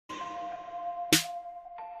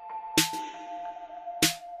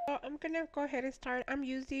gonna go ahead and start. I'm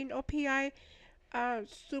using OPI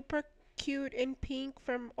Super Cute in Pink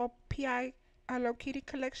from OPI Hello Kitty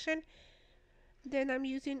collection. Then I'm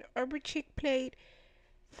using Urban Chic Plate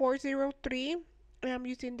 403. And I'm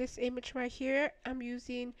using this image right here. I'm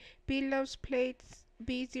using B.Love's plates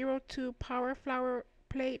B02 Power Flower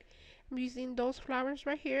plate. I'm using those flowers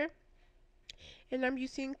right here. And I'm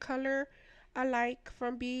using Color Alike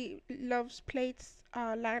from B.Love's plates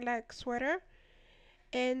Lilac sweater.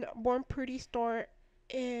 And Born Pretty Store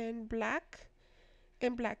in black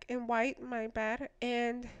and white, my bad.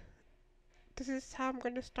 And this is how I'm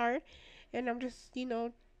gonna start. And I'm just,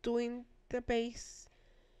 doing the base,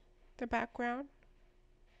 the background.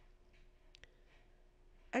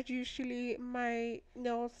 As usually my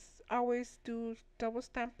nails always do double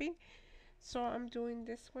stamping. So I'm doing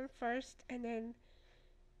this one first and then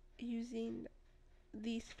using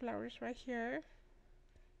these flowers right here.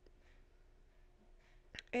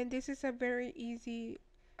 And this is a very easy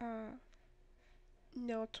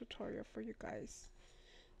nail tutorial for you guys.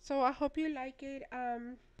 So I hope you like it.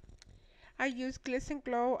 I use Gliss and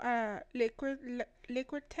Glow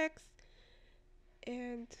liquid text,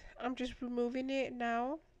 and I'm just removing it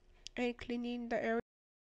now and cleaning the area.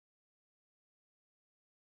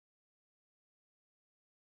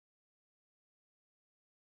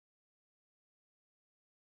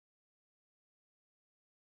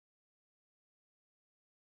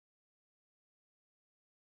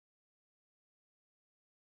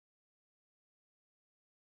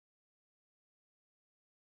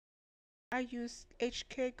 I use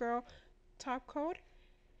HK Girl top coat.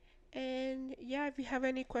 And yeah, if you have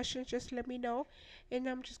any questions, just let me know. And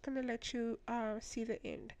I'm just gonna let you see the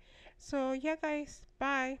end. So yeah, guys,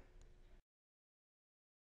 bye.